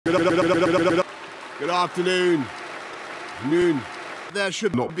Good afternoon. There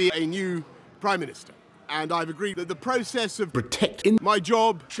should not be a new Prime Minister. And I've agreed that the process of protecting my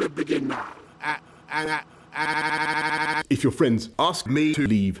job should begin now. If your friends ask me to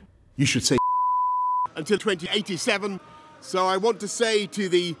leave, you should say until 2087. So I want to say to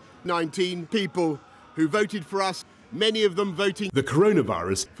the 19 people who voted for us, many of them voting the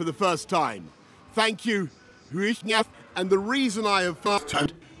coronavirus for the first time, thank you. And the reason I have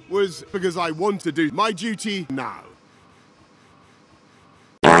voted was because I want to do my duty now.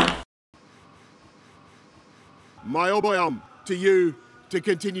 My obligation to you to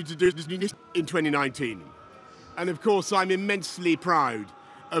continue to do this in 2019. And of course, I'm immensely proud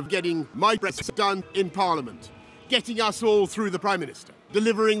of getting my press done in Parliament, getting us all through the Prime Minister,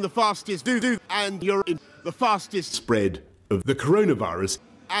 delivering the fastest and you're in the fastest spread of the coronavirus,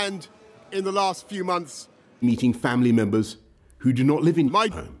 and in the last few months, meeting family members who do not live in my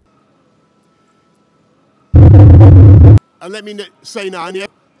home. And let me say now,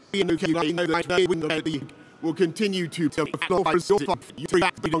 will continue to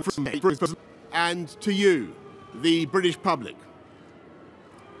and to you, the British public.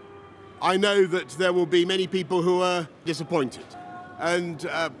 I know that there will be many people who are disappointed, and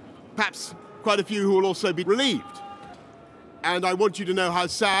perhaps quite a few who will also be relieved. And I want you to know how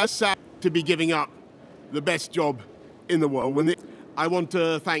sad to be giving up the best job in the world. I want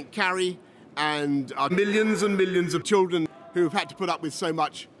to thank Carrie and our millions and millions of children who have had to put up with so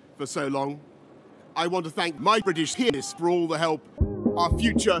much for so long. I want to thank my British peers for all the help. Our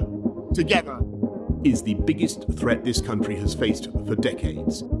future together is the biggest threat this country has faced for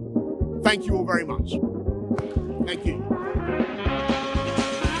decades. Thank you all very much. Thank you.